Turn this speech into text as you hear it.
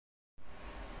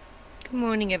Good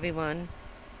morning, everyone.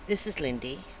 This is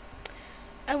Lindy.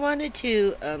 I wanted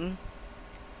to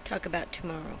talk about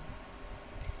tomorrow.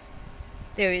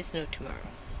 There is no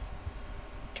tomorrow.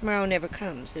 Tomorrow never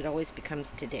comes. It always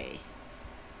becomes today.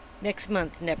 Next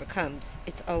month never comes.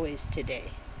 It's always today.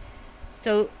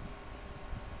 So,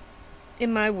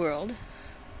 in my world,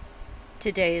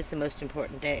 today is the most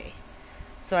important day.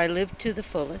 So I live to the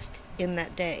fullest in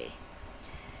that day.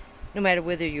 No matter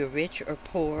whether you're rich or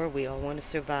poor, we all want to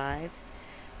survive.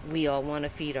 We all want to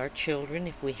feed our children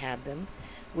if we have them.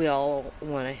 We all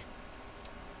want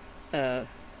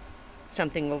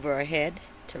something over our head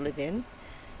to live in.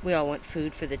 We all want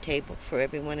food for the table for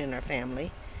everyone in our family.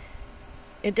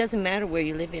 It doesn't matter where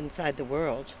you live inside the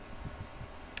world,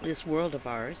 this world of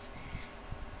ours.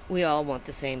 We all want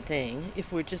the same thing.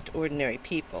 If we're just ordinary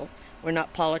people, we're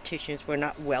not politicians, we're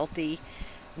not wealthy.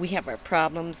 We have our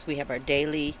problems, we have our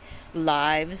daily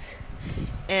lives,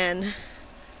 and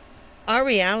our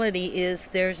reality is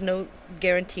there's no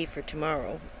guarantee for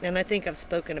tomorrow. And I think I've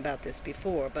spoken about this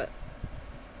before, but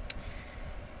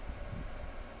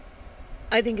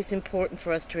I think it's important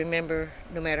for us to remember,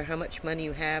 no matter how much money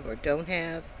you have or don't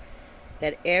have,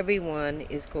 that everyone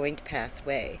is going to pass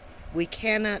away. We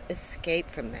cannot escape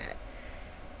from that.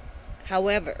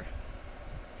 However,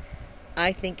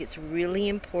 I think it's really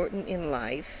important in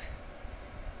life.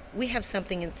 We have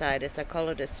something inside us. I call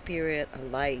it a spirit, a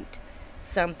light,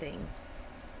 something.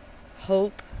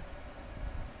 Hope,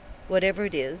 whatever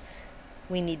it is,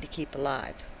 we need to keep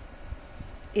alive.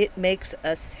 It makes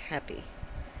us happy.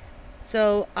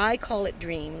 So I call it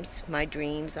dreams, my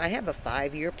dreams. I have a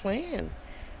 5-year plan.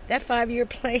 That 5-year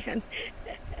plan,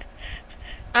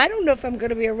 I don't know if I'm going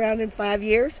to be around in 5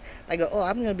 years. I go,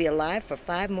 I'm going to be alive for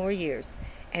 5 more years.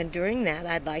 And during that,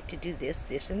 I'd like to do this,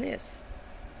 this, and this.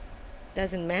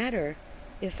 Doesn't matter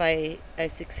if I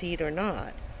succeed or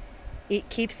not. It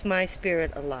keeps my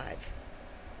spirit alive.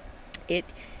 It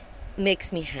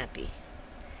makes me happy.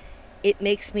 It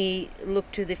makes me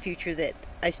look to the future, that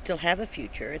I still have a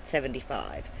future at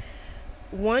 75.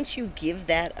 Once you give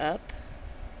that up,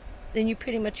 then you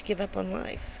pretty much give up on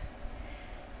life.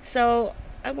 So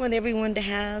I want everyone to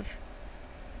have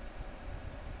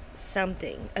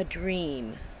something, a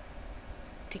dream,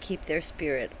 to keep their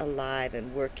spirit alive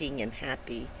and working and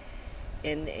happy.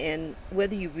 And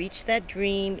whether you reach that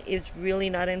dream is really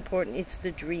not important. It's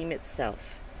the dream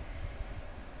itself.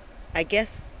 I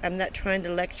guess I'm not trying to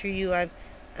lecture you. I'm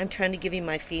trying to give you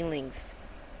my feelings.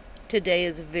 Today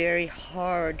is very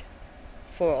hard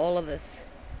for all of us.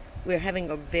 We're having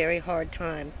a very hard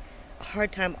time. A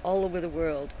hard time all over the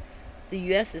world. The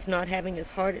U.S. is not having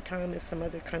as hard a time as some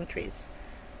other countries.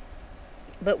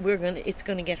 But it's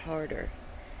going to get harder.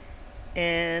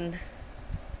 And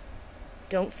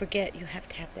don't forget, you have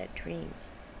to have that dream.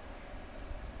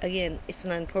 Again, it's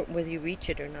not important whether you reach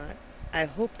it or not. I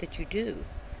hope that you do.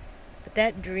 But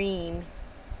that dream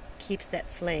keeps that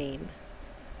flame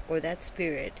or that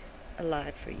spirit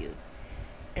alive for you.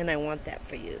 And I want that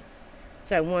for you.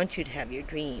 So I want you to have your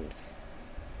dreams.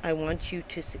 I want you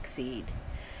to succeed.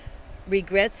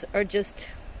 Regrets are just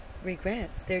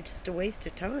regrets. They're just a waste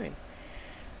of time.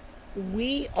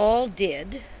 We all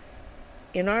did,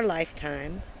 in our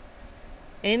lifetime,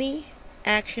 any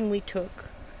action we took,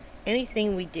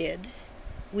 anything we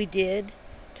did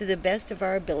to the best of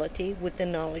our ability with the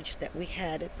knowledge that we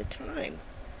had at the time.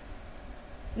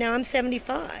 Now I'm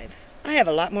 75. I have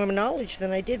a lot more knowledge than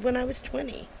I did when I was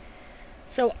 20.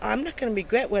 So I'm not going to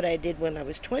regret what I did when I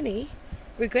was 20.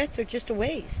 Regrets are just a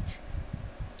waste.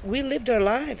 We lived our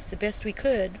lives the best we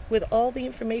could with all the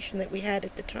information that we had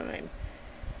at the time.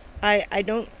 I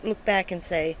don't look back and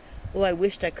say, I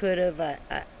wished I could have,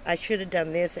 I should have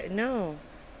done this. No.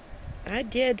 I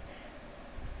did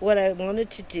what I wanted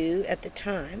to do at the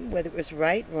time. Whether it was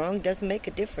right, wrong, doesn't make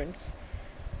a difference.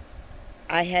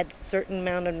 I had a certain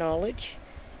amount of knowledge,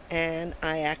 and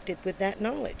I acted with that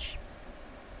knowledge.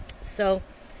 So,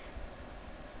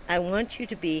 I want you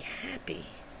to be happy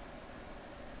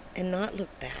and not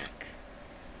look back.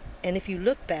 And if you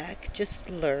look back, just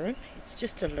learn. It's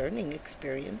just a learning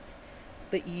experience.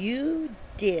 But you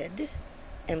did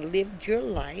and lived your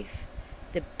life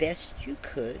the best you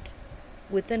could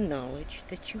with the knowledge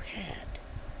that you had.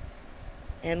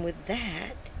 And with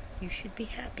that, you should be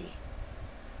happy.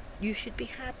 You should be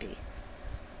happy.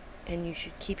 And you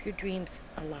should keep your dreams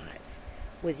alive.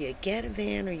 Whether you get a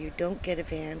van or you don't get a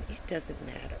van, it doesn't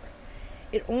matter.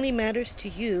 It only matters to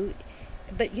you,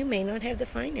 but you may not have the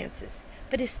finances.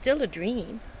 But it's still a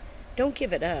dream. Don't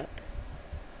give it up.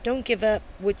 Don't give up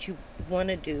what you want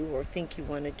to do or think you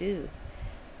want to do.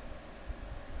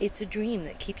 It's a dream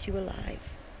that keeps you alive,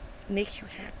 makes you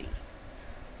happy.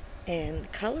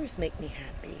 and colors make me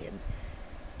happy, and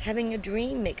having a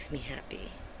dream makes me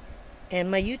happy, and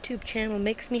my YouTube channel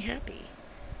makes me happy.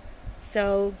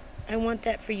 So I want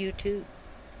that for you too.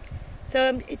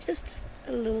 So it's just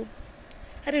a little,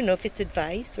 I don't know if it's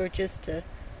advice or just a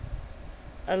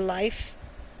life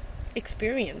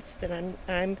experience that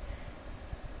I'm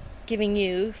giving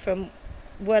you from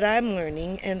what I'm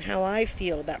learning and how I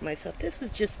feel about myself. This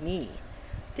is just me.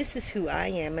 This is who I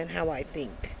am and how I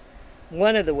think.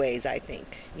 One of the ways I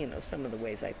think. Some of the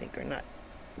ways I think are not,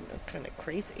 kind of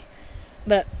crazy.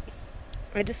 But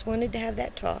I just wanted to have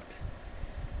that talk.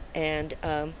 And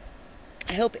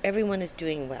I hope everyone is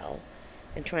doing well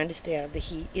and trying to stay out of the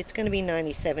heat. It's going to be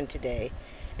 97 today.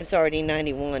 It's already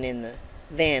 91 in the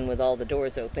van with all the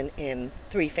doors open and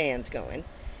 3 fans going.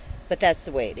 But that's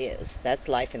the way it is. That's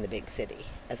life in the big city,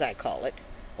 as I call it,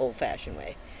 old-fashioned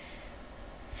way.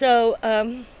 So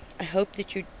I hope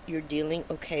that you're dealing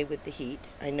okay with the heat.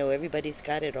 I know everybody's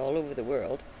got it all over the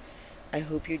world. I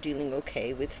hope you're dealing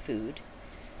okay with food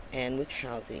and with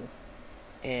housing,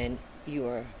 and you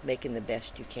are making the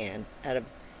best you can out of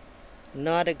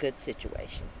not a good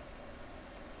situation.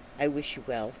 I wish you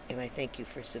well, and I thank you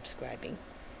for subscribing.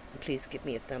 And please give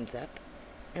me a thumbs up,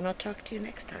 and I'll talk to you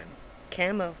next time.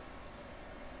 Camo.